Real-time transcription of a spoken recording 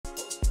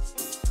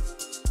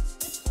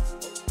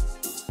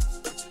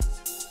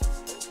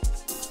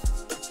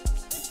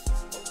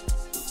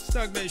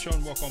STAKK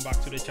Nation, welcome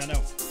back to the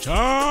channel.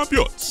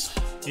 Champions!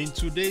 In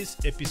today's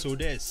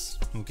episode,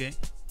 okay?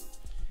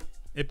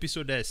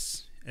 Episoding.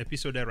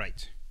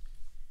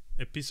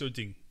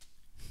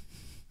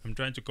 I'm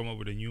trying to come up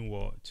with a new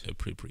word.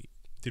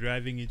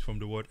 Deriving it from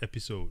the word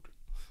episode.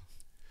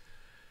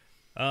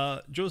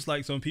 Just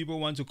like some people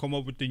want to come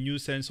up with a new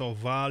sense of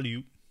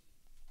value,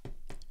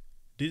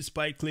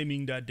 despite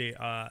claiming that they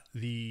are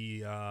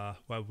the,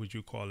 what would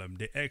you call them?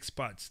 The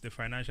experts, the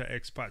financial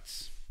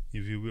experts,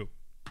 if you will.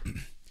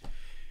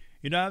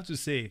 You don't have to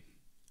say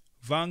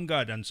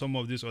Vanguard and some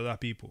of these other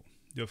people.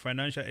 Their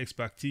financial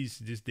expertise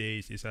these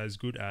days is as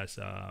good as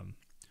an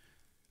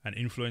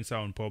influencer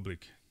on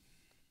public.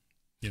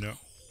 You know?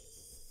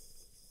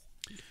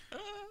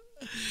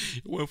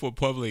 Went for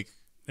public.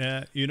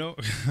 You know,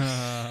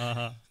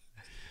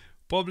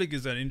 public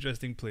is an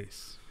interesting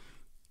place.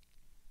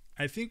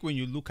 I think when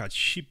you look at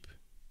sheep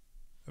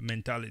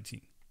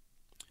mentality,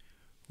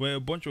 where a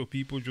bunch of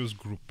people just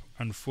group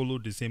and follow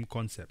the same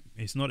concept,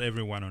 it's not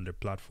everyone on the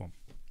platform.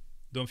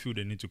 Don't feel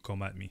the need to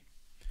come at me.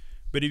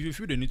 But if you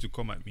feel the need to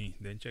come at me,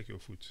 then check your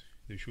foot.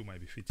 The shoe might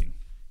be fitting.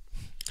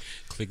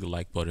 Click the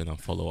like button and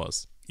follow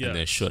us. Yeah. And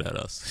then shoot at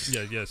us.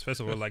 Yes.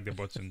 First of all, like the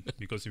button,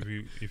 because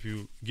if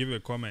you give a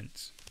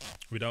comment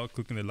without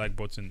clicking the like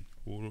button,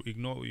 we'll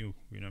ignore you.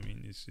 You know what I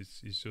mean?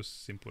 It's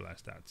just simple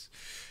as that.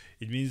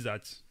 It means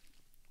that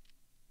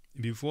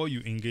before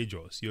you engage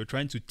us, you're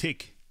trying to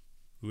take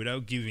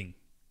without giving,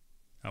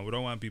 and we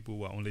don't want people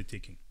who are only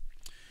taking.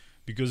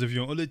 Because if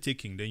you're only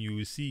taking, then you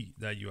will see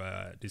that you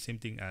are the same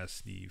thing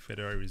as the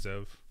Federal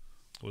Reserve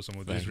or some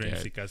of those rent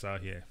seekers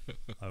out here.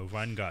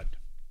 Vanguard.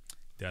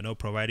 They are not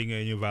providing you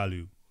any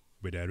value,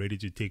 but they are ready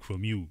to take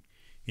from you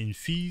in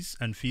fees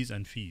and fees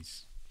and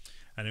fees,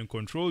 and then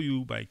control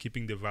you by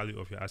keeping the value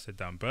of your asset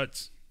down.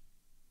 But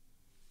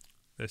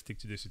let's stick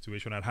to the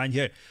situation at hand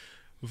here.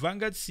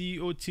 Vanguard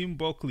CEO Tim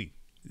Buckley.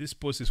 This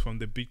post is from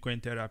the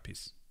Bitcoin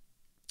Therapist,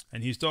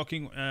 and he's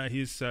talking.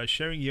 He's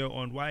sharing here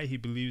on why he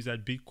believes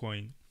that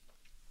Bitcoin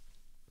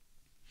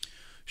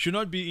should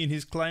not be in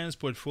his clients'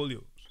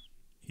 portfolios.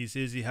 He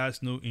says he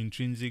has no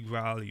intrinsic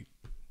value.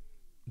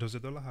 Does the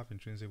dollar have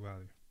intrinsic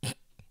value?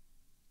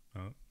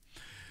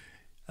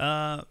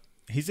 No.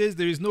 He says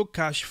there is no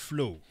cash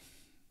flow.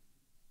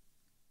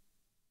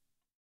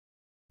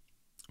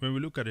 When we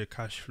look at the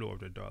cash flow of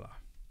the dollar,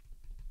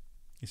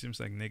 it seems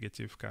like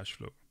negative cash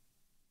flow.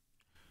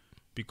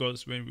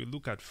 Because when we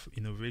look at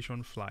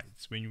innovation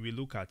flights, when we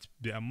look at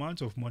the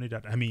amount of money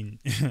that, I mean,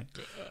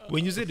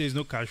 when you say there's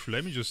no cash flow,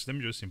 let me just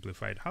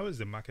simplify it. How is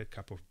the market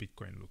cap of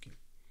Bitcoin looking?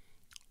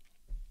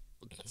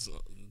 It's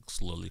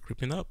slowly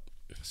creeping up.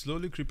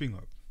 Slowly creeping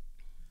up.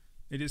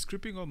 It is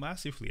creeping up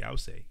massively, I'll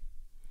say.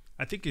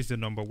 I think it's the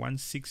number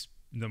six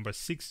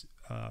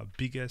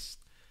biggest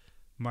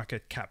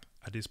market cap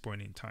at this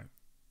point in time.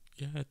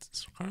 Yeah,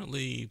 it's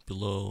currently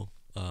below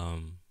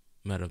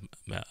Meta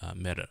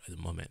at the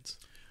moment.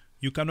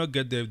 You cannot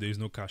get there if there is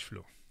no cash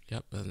flow.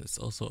 Yep, and it's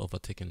also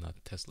overtaking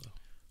Tesla.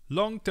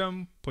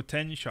 Long-term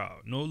potential.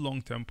 No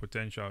long-term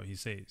potential, he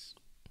says.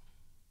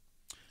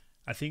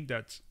 I think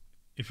that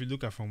if you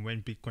look at from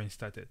when Bitcoin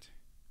started,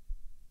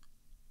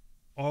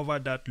 over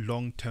that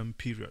long-term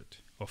period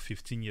of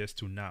 15 years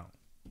to now,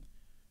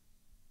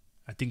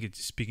 I think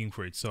it's speaking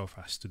for itself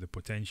as to the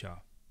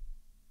potential.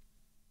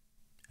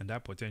 And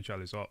that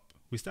potential is up.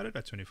 We started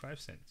at 25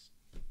 cents.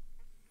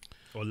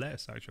 Or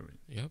less, actually.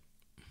 Yep.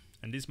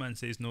 And this man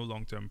says no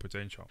long-term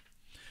potential.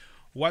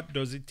 What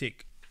does it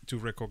take to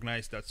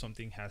recognize that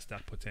something has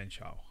that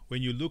potential?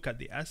 When you look at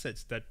the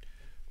assets that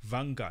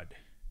Vanguard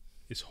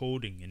is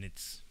holding in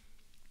its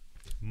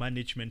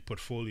management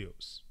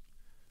portfolios,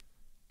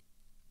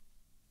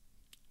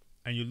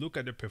 and you look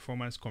at the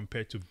performance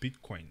compared to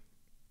Bitcoin,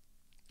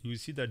 you will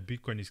see that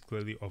Bitcoin is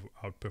clearly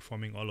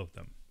outperforming all of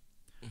them.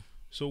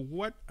 So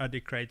what are the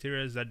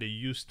criteria that they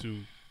use to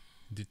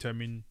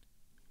determine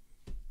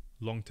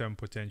long-term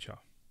potential?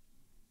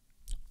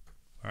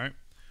 All right,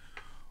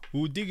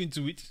 we'll dig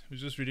into it. We're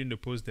just reading the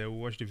post there. We'll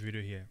watch the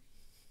video here,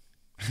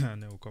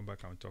 and then we'll come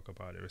back and talk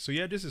about it. So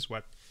yeah, this is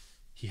what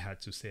he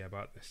had to say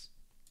about this.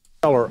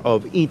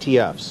 Of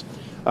ETFs,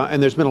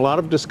 and there's been a lot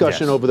of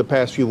discussion over the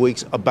past few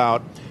weeks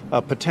about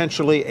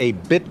potentially a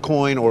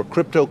Bitcoin or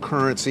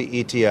cryptocurrency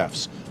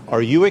ETFs.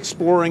 Are you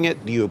exploring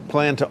it? Do you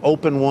plan to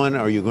open one?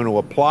 Are you going to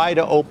apply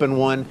to open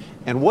one?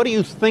 And what do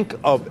you think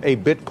of a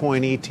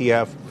Bitcoin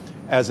ETF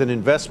as an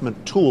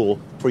investment tool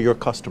for your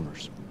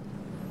customers?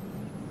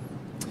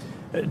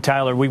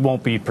 Tyler, we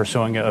won't be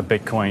pursuing a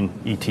Bitcoin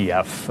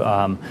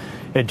ETF.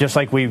 Just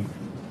like we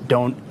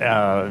don't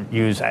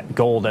use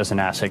gold as an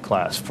asset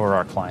class for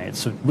our clients.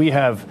 So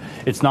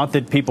it's not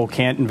that people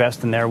can't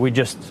invest in there. We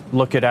just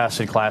look at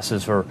asset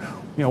classes for,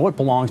 what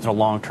belongs in a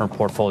long-term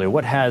portfolio,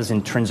 what has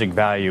intrinsic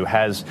value,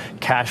 has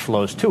cash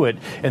flows to it,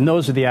 and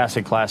those are the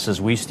asset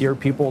classes we steer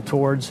people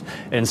towards.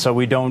 And so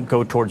we don't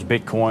go towards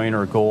Bitcoin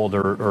or gold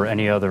or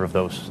any other of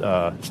those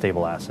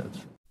stable assets.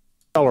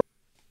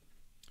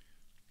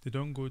 They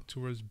don't go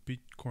towards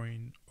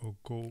Bitcoin or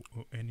gold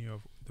or any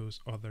of those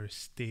other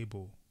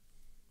stable,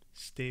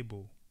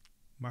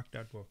 mark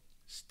that word,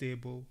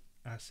 stable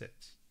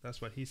assets.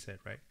 That's what he said,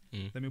 right?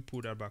 Mm. Let me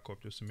pull that back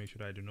up just to make sure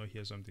that I do not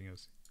hear something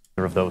else.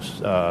 Of those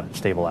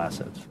stable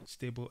assets.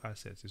 Stable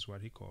assets is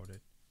what he called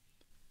it.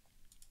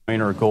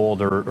 Or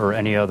gold or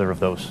any other of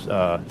those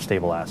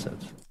stable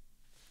assets.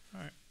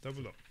 All right,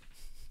 double up.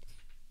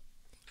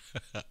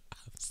 I'm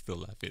still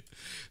laughing.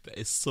 There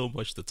is so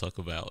much to talk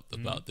about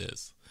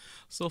this.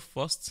 So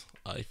first,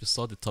 if you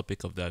saw the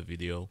topic of that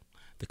video,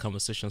 the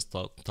conversation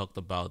talked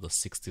about the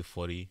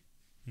 60-40.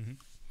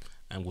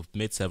 And we've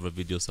made several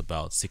videos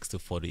about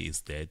 60-40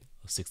 is dead.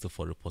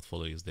 60-40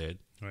 portfolio is dead.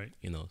 Right.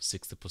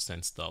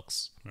 60%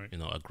 stocks, right.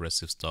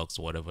 Aggressive stocks,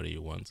 whatever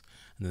you want.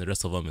 And then the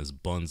rest of them is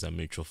bonds and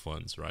mutual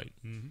funds, right?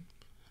 And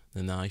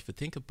now if you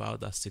think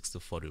about that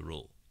 60-40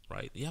 rule,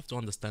 right, you have to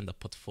understand that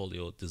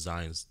portfolio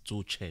designs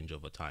do change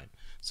over time.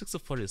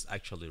 60-40 is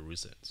actually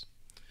recent.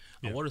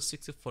 Yeah. And what a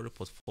 60-40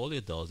 portfolio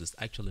does is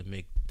actually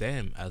make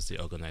them as the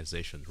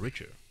organization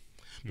richer.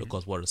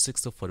 Because what a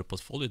 60-40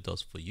 portfolio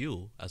does for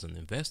you as an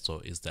investor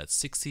is that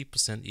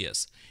 60%,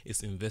 yes,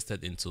 is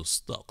invested into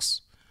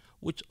stocks,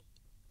 which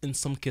in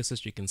some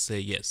cases you can say,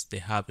 yes, they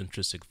have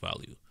intrinsic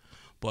value.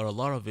 But a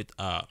lot of it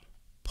are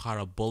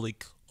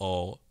parabolic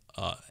or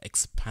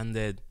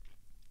expanded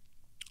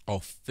or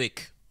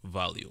fake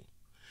value.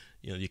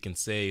 You can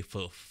say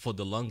for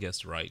the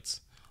longest, right,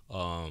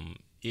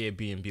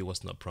 Airbnb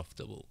was not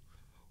profitable.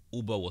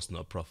 Uber was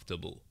not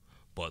profitable.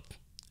 But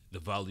the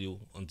value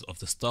of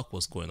the stock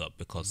was going up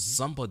because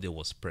somebody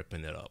was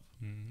prepping it up,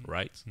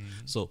 right?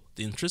 So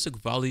the intrinsic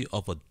value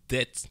of a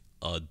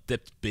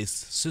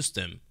debt-based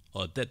system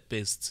or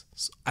debt-based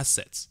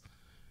assets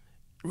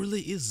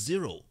really is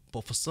zero.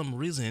 But for some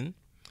reason,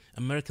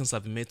 Americans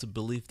have been made to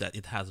believe that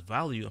it has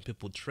value and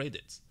people trade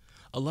it.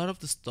 A lot of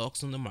the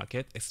stocks on the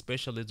market,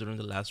 especially during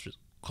the last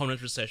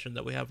current recession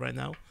that we have right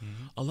now,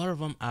 a lot of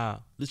them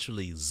are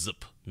literally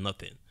zip,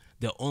 nothing.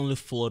 They're only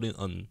floating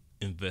on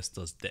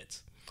investors'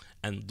 debt.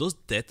 And those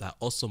debt are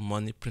also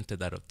money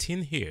printed out of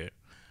thin air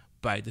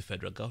by the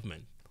federal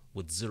government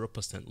with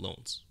 0%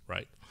 loans,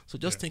 right? So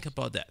just think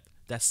about that.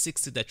 That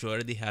 60 that you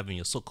already have in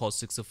your so-called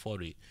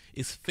 60-40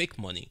 is fake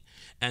money.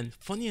 And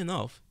funny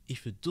enough,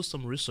 if you do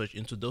some research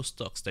into those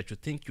stocks that you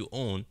think you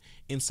own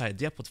inside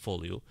their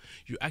portfolio,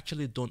 you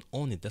actually don't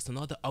own it. There's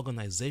another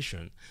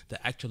organization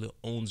that actually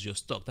owns your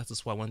stock. That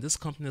is why when these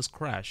companies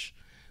crash,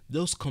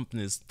 those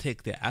companies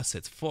take their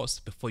assets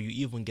first before you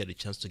even get a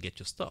chance to get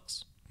your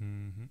stocks.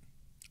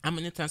 How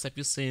many times have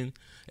you seen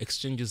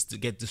exchanges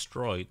get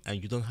destroyed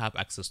and you don't have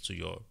access to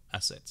your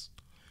assets?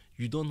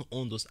 You don't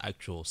own those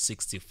actual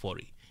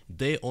 60-40.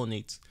 They own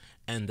it,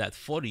 and that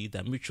 40,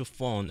 that mutual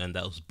fund and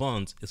those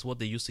bonds is what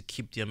they use to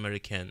keep the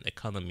American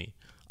economy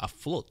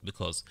afloat,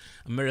 because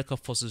America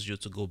forces you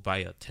to go buy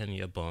a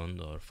 10-year bond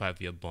or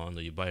 5-year bond,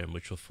 or you buy a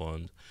mutual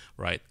fund,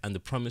 right? And they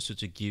promise you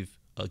to give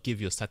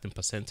you a certain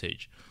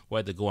percentage,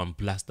 where they go and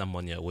blast that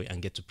money away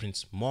and get to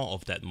print more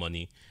of that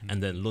money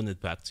and then loan it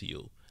back to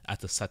you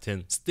at a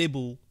certain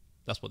stable,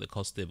 that's what they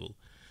call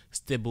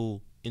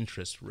stable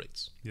interest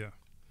rates. Yeah.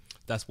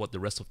 That's what the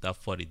rest of that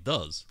 40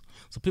 does.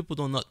 So people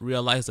do not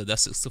realize that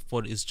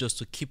 60-40 is just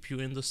to keep you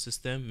in the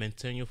system,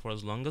 maintain you for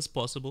as long as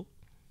possible,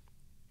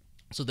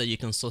 so that you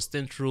can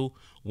sustain through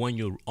when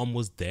you're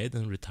almost dead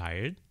and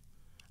retired,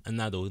 and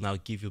now they will now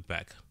give you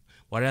back.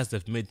 Whereas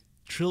they've made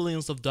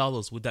trillions of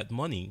dollars with that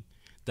money,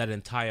 that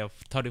entire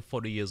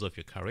 30-40 years of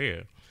your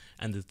career,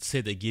 and they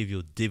say they give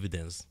you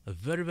dividends, a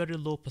very, very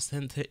low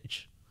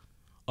percentage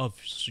of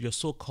your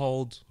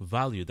so-called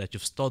value that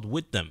you've stored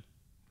with them.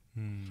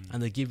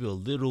 And they give you a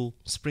little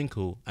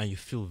sprinkle and you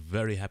feel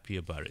very happy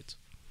about it.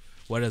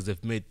 Whereas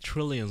they've made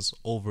trillions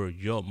over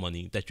your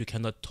money that you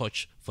cannot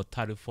touch for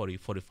 30, 40,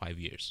 45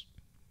 years.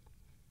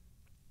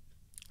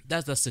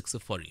 That's the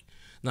 60-40.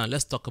 Now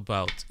let's talk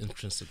about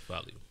intrinsic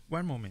value.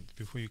 One moment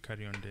before you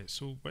carry on there.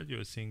 So what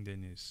you're saying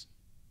then is,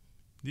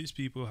 these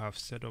people have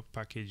set up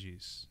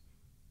packages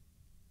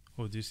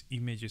or these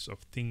images of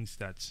things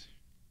that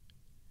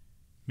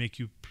make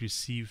you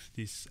perceive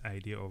this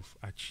idea of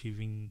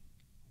achieving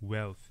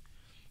wealth,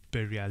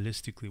 but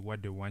realistically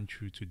what they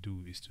want you to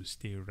do is to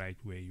stay right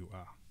where you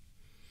are,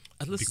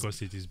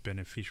 because it is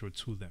beneficial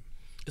to them.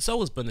 It's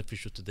always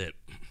beneficial to them.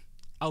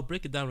 I'll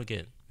break it down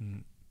again.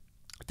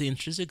 The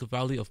intrinsic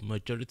value of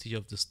majority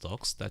of the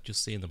stocks that you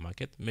see in the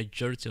market,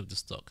 majority of the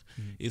stock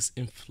is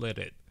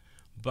inflated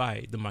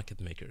by the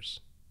market makers.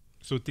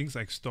 So things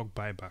like stock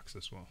buybacks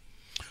as well.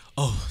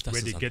 Oh, that's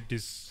where they get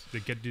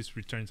these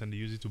returns and they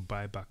use it to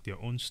buy back their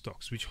own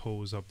stocks, which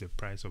holds up the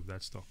price of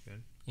that stock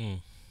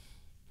then.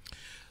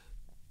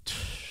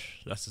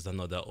 That's just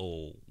another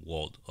whole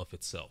world of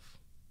itself.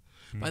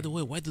 By the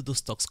way, where do those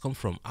stocks come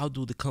from? How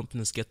do the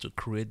companies get to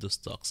create those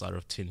stocks out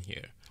of thin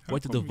air? Where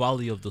did the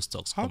value of those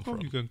stocks come from? How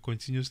come you can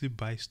continuously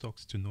buy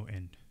stocks to no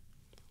end?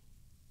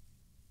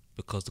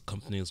 Because the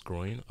company is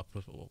growing,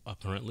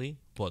 apparently.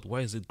 But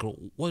where is it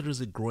what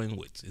is it growing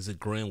with? Is it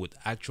growing with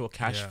actual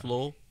cash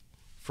flow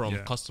from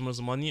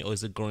customers' money, or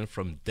is it growing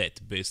from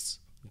debt-based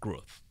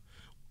growth?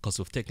 Because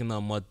we've taken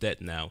on more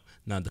debt now.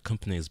 Now the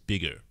company is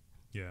bigger.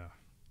 Yeah.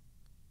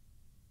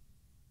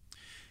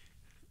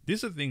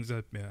 These are things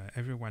that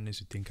everyone needs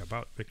to think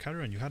about. But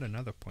Karen, you had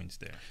another point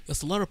there.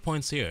 There's a lot of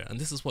points here, and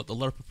this is what a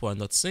lot of people are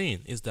not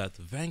saying, is that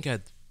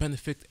Vanguard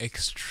benefit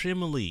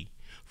extremely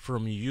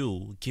from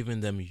you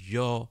giving them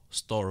your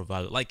store of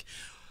value. Like,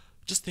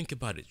 just think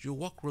about it. You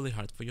work really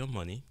hard for your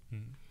money,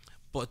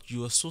 but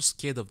you are so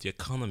scared of the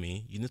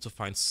economy, you need to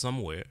find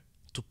somewhere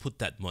to put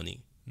that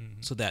money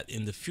so that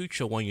in the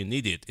future when you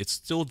need it, it's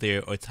still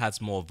there or it has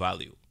more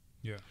value.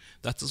 Yeah.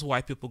 That is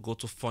why people go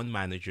to fund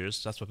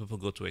managers. That's why people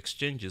go to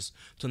exchanges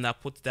to now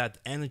put that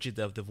energy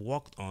that they've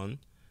worked on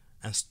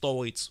and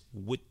store it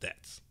with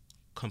that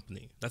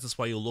company. That is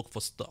why you look for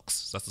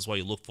stocks. That is why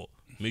you look for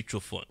mutual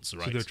funds,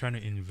 right? So they're trying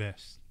to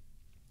invest.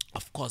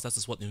 Of course, that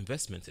is what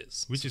investment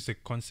is. Which is a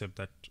concept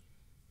that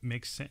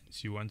makes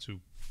sense. You want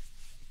to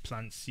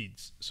plant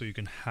seeds so you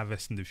can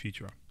harvest in the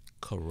future.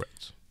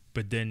 Correct.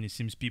 But then it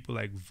seems people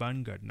like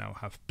Vanguard now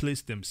have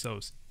placed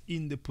themselves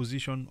in the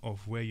position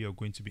of where you're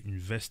going to be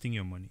investing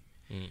your money.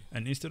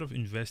 And instead of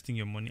investing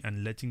your money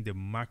and letting the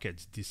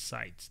markets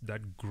decide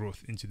that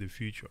growth into the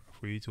future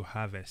for you to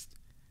harvest,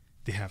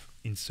 they have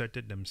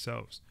inserted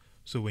themselves.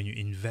 So when you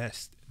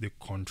invest, they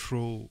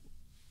control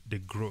the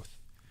growth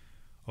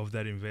of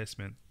that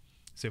investment,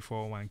 say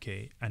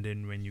 401k, and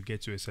then when you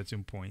get to a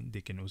certain point,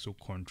 they can also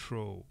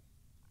control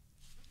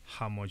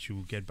how much you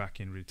will get back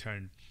in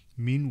return.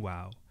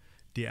 Meanwhile,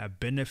 they are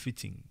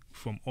benefiting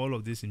from all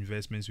of these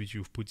investments which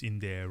you've put in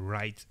there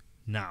right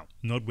now,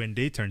 not when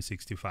they turn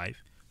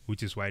 65,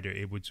 which is why they're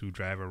able to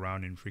drive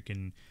around in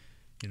freaking,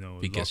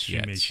 Biggest luxury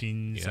yachts.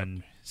 machines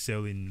and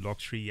sail in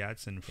luxury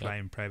yachts and fly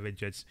in private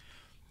jets,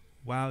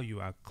 while you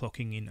are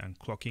clocking in and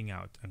clocking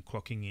out and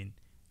clocking in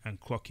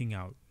and clocking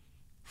out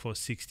for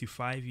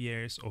 65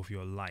 years of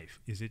your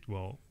life. Is it?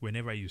 Well,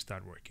 whenever you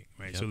start working,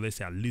 right? So let's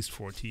say at least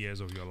 40 years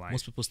of your life.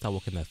 Most people start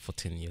working at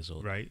 14 years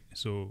old. Right?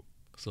 So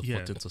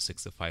 14 to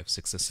 65,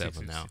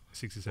 67 now.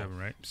 67,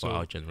 right? For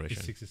our generation.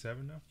 It's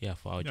 67 now? Yeah,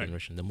 for our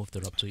generation. They moved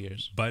it up 2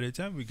 years. By the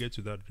time we get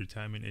to that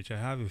retirement age, I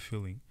have a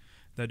feeling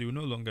that it will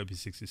no longer be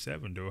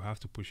 67. They will have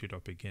to push it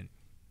up again.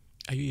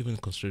 Are you even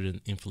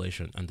considering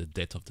inflation and the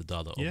debt of the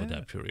dollar over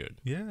that period?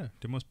 Yeah,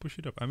 they must push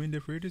it up. I mean,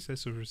 they've already said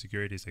Social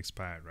Security is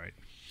expired, right?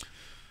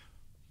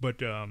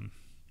 But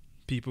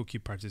people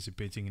keep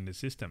participating in the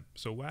system.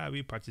 So why are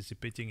we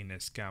participating in a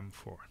scam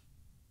for?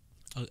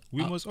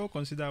 We must all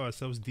consider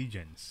ourselves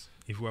degens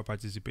if we are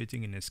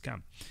participating in a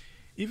scam.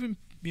 Even,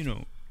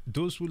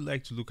 those who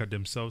like to look at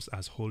themselves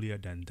as holier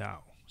than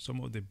thou, some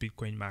of the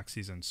Bitcoin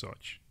maxis and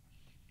such.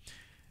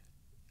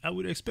 I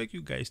would expect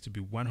you guys to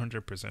be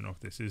 100% of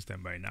the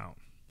system by now.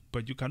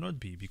 But you cannot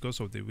be because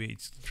of the way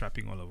it's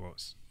trapping all of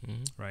us,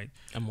 right?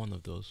 I'm one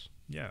of those.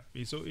 Yeah,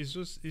 so it's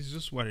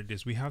just what it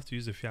is. We have to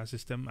use the fiat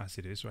system as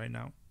it is right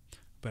now.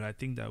 But I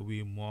think that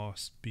we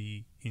must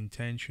be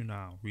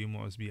intentional. We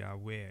must be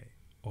aware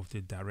of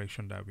the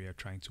direction that we are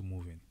trying to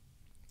move in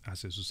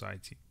as a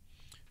society.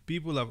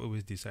 People have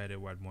always decided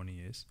what money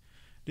is.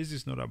 This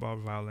is not about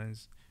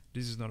violence.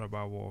 This is not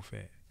about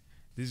warfare.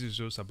 This is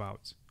just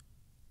about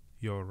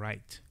your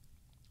right.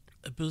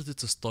 Ability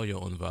to store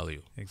your own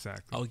value.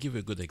 Exactly. I'll give you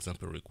a good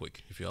example real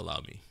quick, if you allow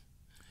me.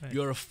 Right.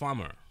 You're a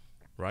farmer,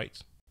 right?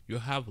 You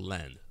have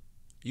land.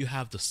 You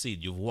have the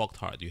seed. You've worked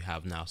hard. You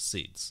have now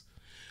seeds.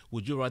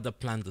 Would you rather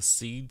plant the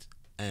seed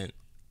and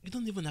you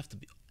don't even have to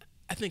be...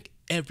 I think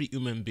every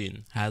human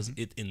being has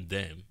it in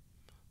them,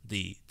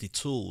 the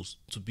tools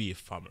to be a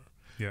farmer.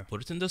 Yeah.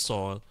 Put it in the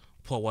soil,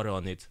 pour water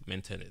on it,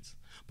 maintain it.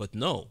 But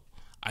no,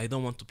 I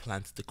don't want to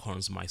plant the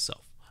corns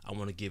myself. I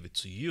want to give it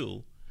to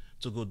you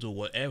to go do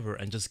whatever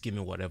and just give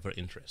me whatever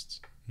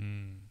interests.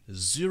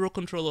 Zero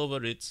control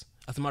over it.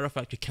 As a matter of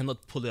fact, you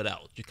cannot pull it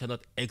out. You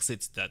cannot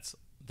exit that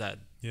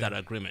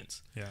agreement.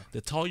 Yeah. They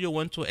tell you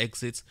when to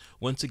exit,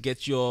 when to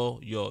get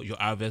your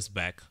harvest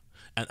back,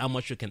 and how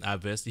much you can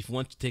harvest. If you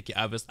want to take your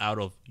harvest out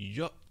of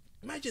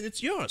imagine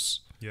it's yours.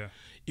 Yeah.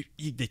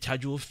 If they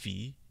charge you a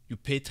fee, you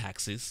pay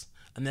taxes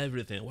and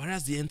everything.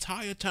 Whereas the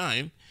entire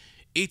time,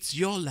 it's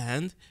your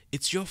land,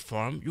 it's your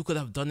farm. You could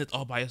have done it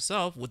all by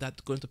yourself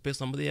without going to pay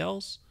somebody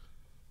else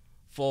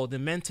for the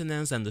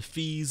maintenance and the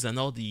fees and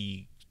all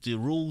the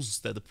rules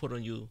that they put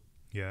on you.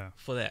 Yeah.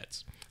 For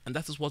that. And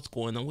that is what's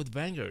going on with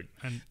Vanguard.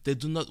 And they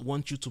do not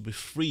want you to be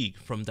free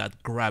from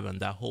that grab and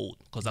that hold,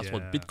 because that's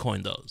what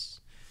Bitcoin does.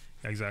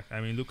 Exactly. I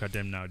mean, look at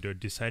them now. They're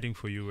deciding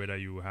for you whether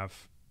you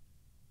have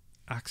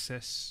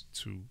access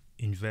to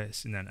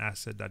invest in an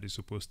asset that is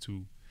supposed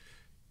to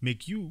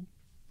make you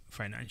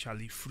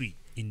financially free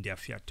in their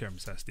fiat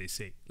terms, as they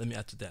say. Let me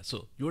add to that.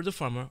 So you're the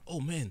farmer. Oh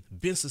man,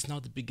 beans is now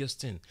the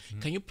biggest thing.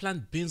 Can you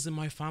plant beans in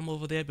my farm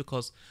over there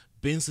because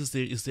beans is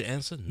the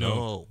answer?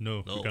 No.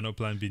 You cannot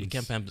plant beans. You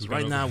can't plant beans.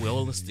 Right now, we're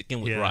only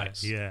sticking with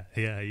rice. Yeah.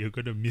 You're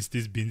going to miss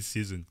this bean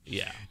season.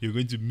 Yeah. You're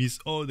going to miss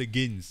all the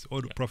gains,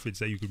 all the profits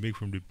that you could make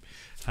from the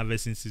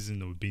harvesting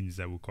season of beans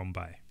that will come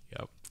by.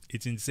 Yep.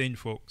 It's insane,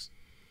 folks.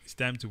 It's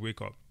time to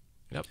wake up.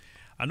 Yep.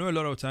 I know a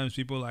lot of times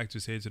people like to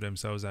say to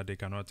themselves that they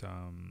cannot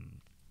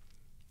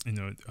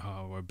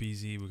we're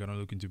busy, we cannot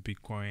look into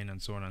Bitcoin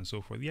and so on and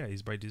so forth. Yeah,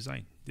 it's by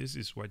design. This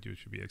is what you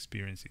should be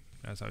experiencing.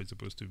 That's how it's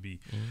supposed to be.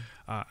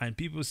 And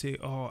people say,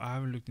 oh, I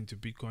haven't looked into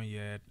Bitcoin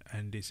yet,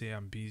 and they say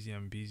I'm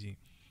busy.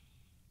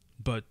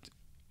 But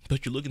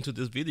you look into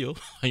this video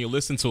and you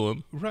listen to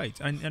him. Right.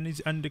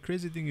 And the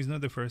crazy thing is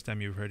not the first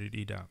time you've heard it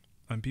either.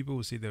 And people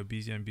will say they're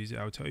busy.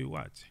 I'll tell you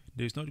what,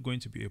 there's not going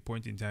to be a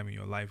point in time in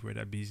your life where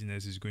that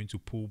busyness is going to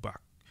pull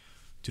back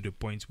to the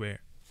point where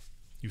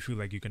you feel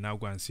like you can now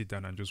go and sit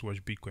down and just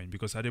watch Bitcoin.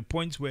 Because at the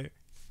point where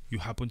you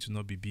happen to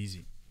not be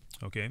busy,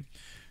 okay,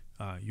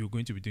 you're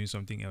going to be doing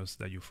something else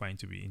that you find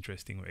to be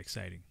interesting or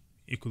exciting.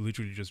 It could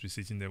literally just be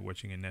sitting there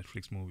watching a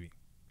Netflix movie.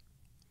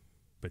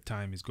 But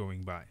time is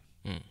going by.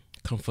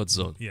 Comfort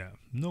zone. Yeah.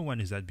 No one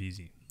is that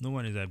busy.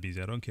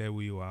 I don't care who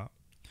you are.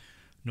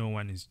 No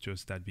one is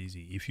just that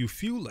busy. If you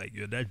feel like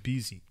you're that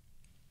busy,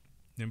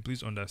 then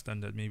please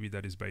understand that maybe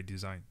that is by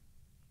design.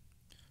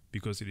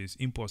 Because it is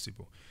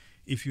impossible.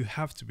 If you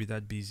have to be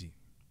that busy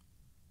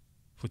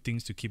for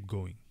things to keep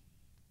going,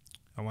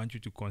 I want you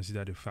to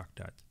consider the fact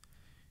that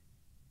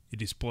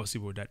it is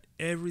possible that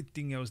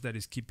everything else that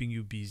is keeping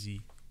you busy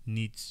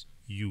needs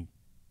you,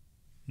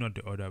 not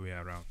the other way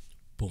around.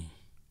 Boom.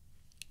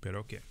 But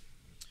okay.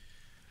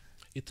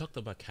 You talked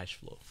about cash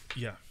flow.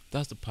 Yeah.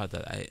 That's the part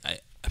that I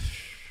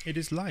It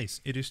is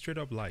lies. It is straight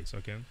up lies,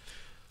 okay?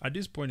 At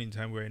this point in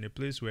time, we're in a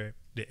place where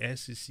the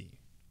SEC,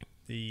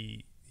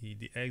 the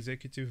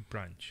executive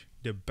branch,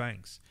 the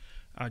banks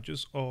are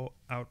just all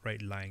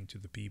outright lying to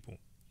the people.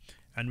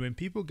 And when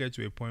people get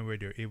to a point where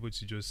they're able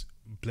to just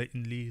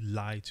blatantly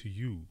lie to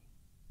you,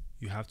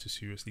 you have to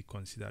seriously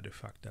consider the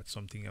fact that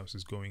something else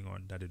is going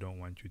on that they don't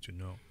want you to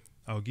know.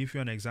 I'll give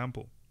you an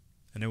example,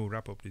 and then we'll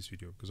wrap up this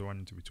video because I don't want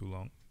it to be too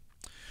long.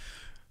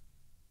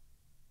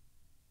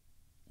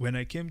 When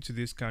I came to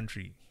this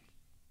country,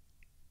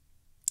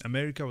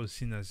 America was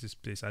seen as this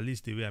place, at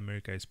least the way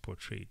America is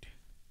portrayed.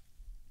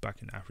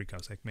 Back in Africa, I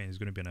was like, man, it's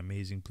going to be an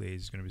amazing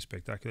place. It's going to be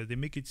spectacular. They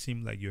make it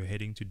seem like you're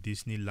heading to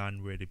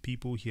Disneyland, where the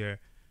people here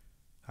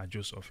are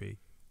just of a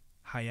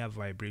higher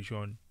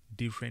vibration,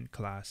 different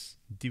class,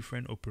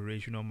 different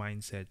operational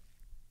mindset.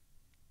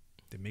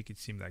 They make it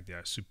seem like they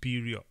are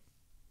superior.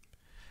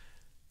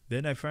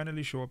 Then I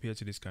finally show up here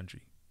to this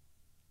country,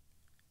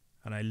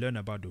 and I learn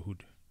about the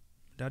hood.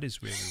 That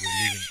is where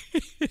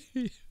we were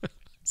living.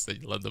 So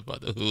you learned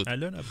about the hood. I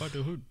learned about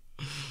the hood.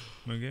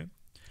 Okay?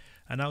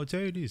 And I'll tell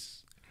you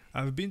this.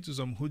 I've been to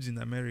some hoods in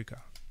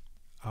America.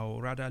 I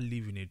would rather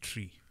live in a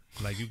tree,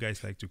 like you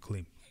guys like to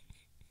claim.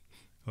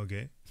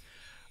 Okay?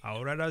 I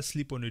would rather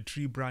sleep on a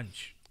tree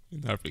branch.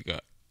 In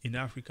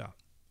Africa.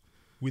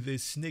 With a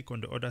snake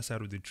on the other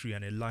side of the tree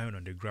and a lion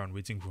on the ground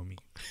waiting for me,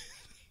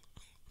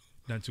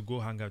 than to go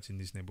hang out in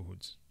these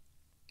neighborhoods.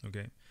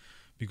 Okay?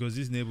 Because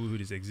this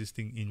neighborhood is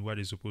existing in what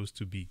is supposed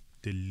to be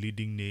the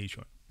leading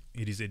nation.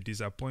 It is a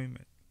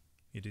disappointment.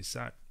 It is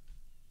sad.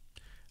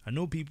 I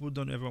know people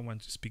don't ever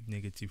want to speak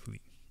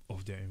negatively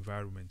of their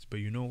environment, but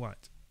you know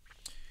what?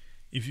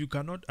 If you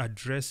cannot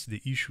address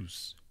the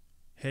issues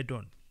head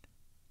on,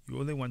 you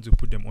only want to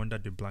put them under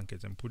the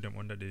blankets and put them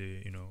under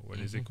the, what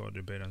is it called,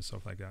 the bed and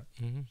stuff like that.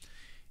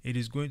 It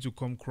is going to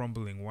come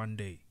crumbling one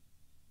day.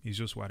 It's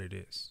just what it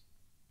is.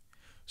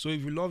 So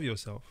if you love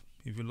yourself,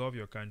 if you love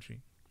your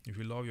country, if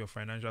you love your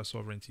financial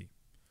sovereignty,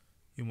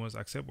 you must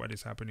accept what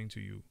is happening to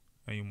you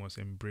and you must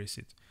embrace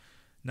it.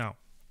 Now,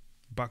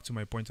 back to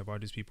my point about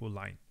these people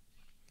lying.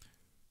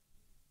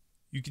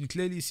 You can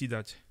clearly see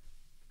that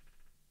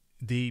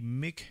they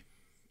make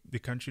the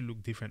country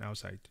look different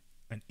outside,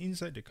 and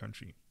inside the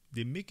country,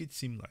 they make it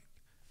seem like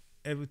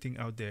everything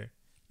out there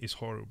is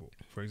horrible.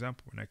 For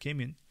example, when I came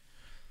in,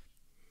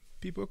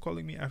 people are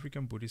calling me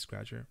African booty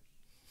scratcher.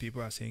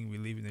 People are saying we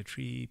live in a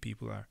tree.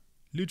 People are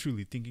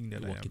literally thinking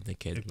that I am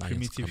a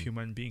primitive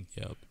human being,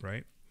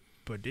 right?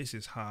 But this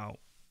is how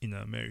in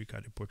America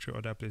they portray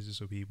other places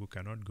so people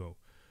cannot go.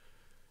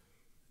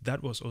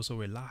 That was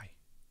also a lie.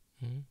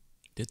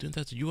 They're doing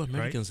that to you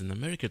Americans, right? In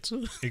America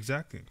too.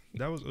 Exactly.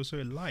 That was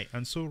also a lie.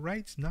 And so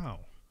right now,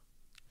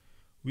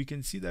 we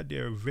can see that they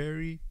are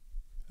very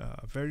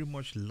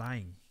much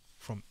lying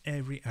from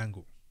every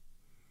angle.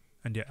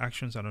 And their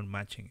actions are not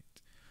matching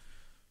it.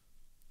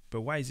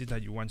 But why is it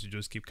that you want to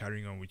just keep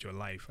carrying on with your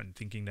life and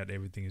thinking that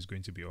everything is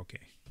going to be okay?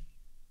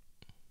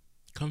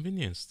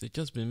 Convenience. They've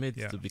just been made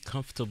to be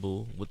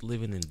comfortable with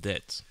living in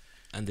debt.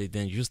 And they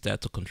then use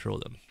that to control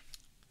them.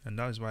 And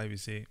that is why we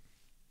say,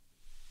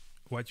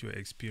 what you're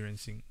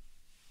experiencing,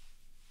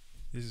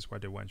 this is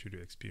what they want you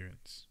to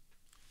experience.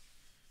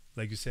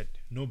 Like you said,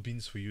 no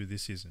beans for you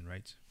this season,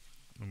 right?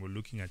 And we're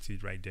looking at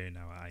it right there in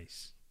our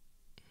eyes.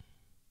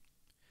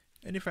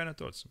 Any final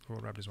thoughts before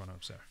we wrap this one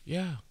up, sir?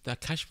 Yeah,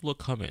 that cash flow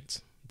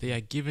comment. They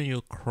are giving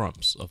you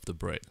crumbs of the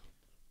bread.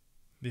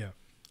 Yeah.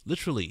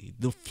 Literally,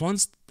 the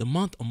funds, the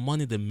amount of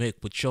money they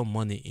make with your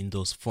money in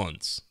those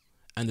funds.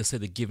 And they say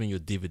they're giving you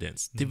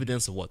dividends.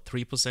 Dividends of what,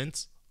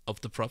 3% of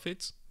the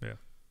profits? Yeah.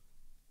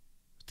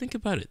 Think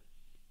about it.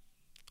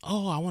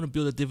 Oh, I want to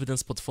build a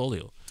dividends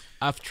portfolio.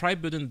 I've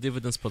tried building a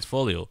dividends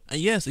portfolio. And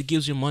yes, it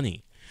gives you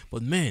money.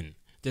 But man,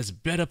 there's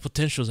better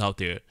potentials out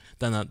there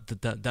than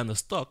a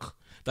stock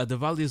that the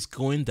value is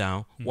going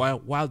down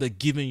while they're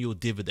giving you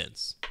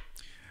dividends.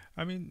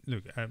 I mean,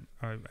 look,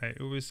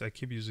 I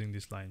keep using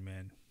this line,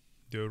 man.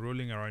 They're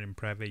rolling around in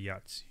private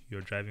yachts.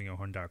 You're driving a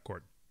Honda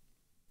Accord.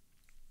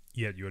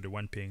 Yet you're the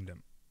one paying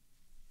them.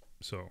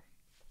 So,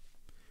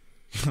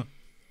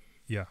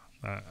 yeah,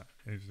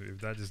 if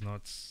that is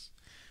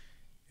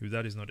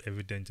not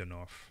evident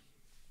enough,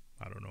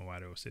 I don't know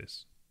what else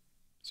is.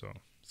 So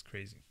it's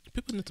crazy.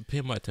 People need to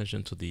pay more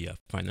attention to the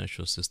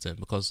financial system,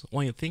 because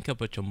when you think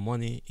about your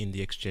money in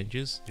the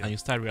exchanges and you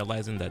start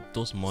realizing that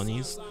those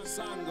monies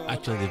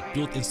actually, they've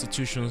built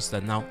institutions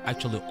that now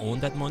actually own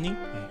that money,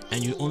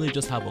 and you only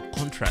just have a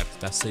contract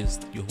that says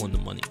you own the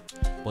money,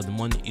 but the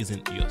money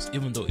isn't yours,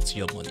 even though it's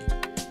your money.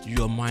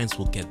 Your minds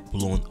will get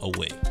blown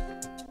away.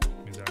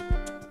 Exactly.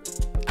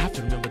 I have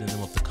to remember the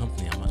name of the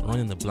company. I'm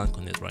running a blank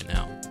on it right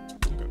now.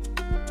 Okay.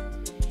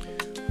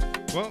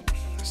 Well,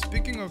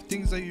 speaking of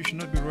things that you should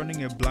not be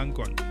running a blank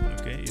on,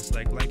 okay, it's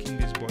like liking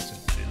this button,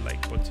 the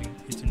like button,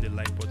 hitting the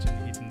like button,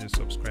 hitting the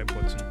subscribe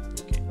button.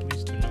 Okay,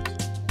 please do not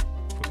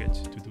forget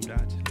to do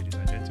that, ladies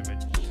and gentlemen.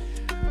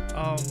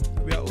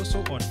 We are also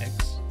on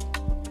X.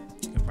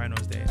 You can find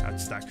us there at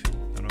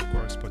STAKK, and of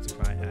course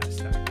Spotify at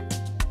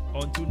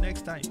STAKK. Until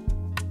next time,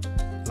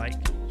 like,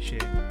 share,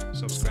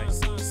 subscribe,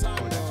 all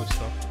that good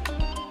stuff.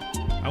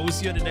 I will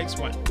see you on the next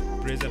one.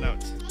 Praise and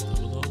out.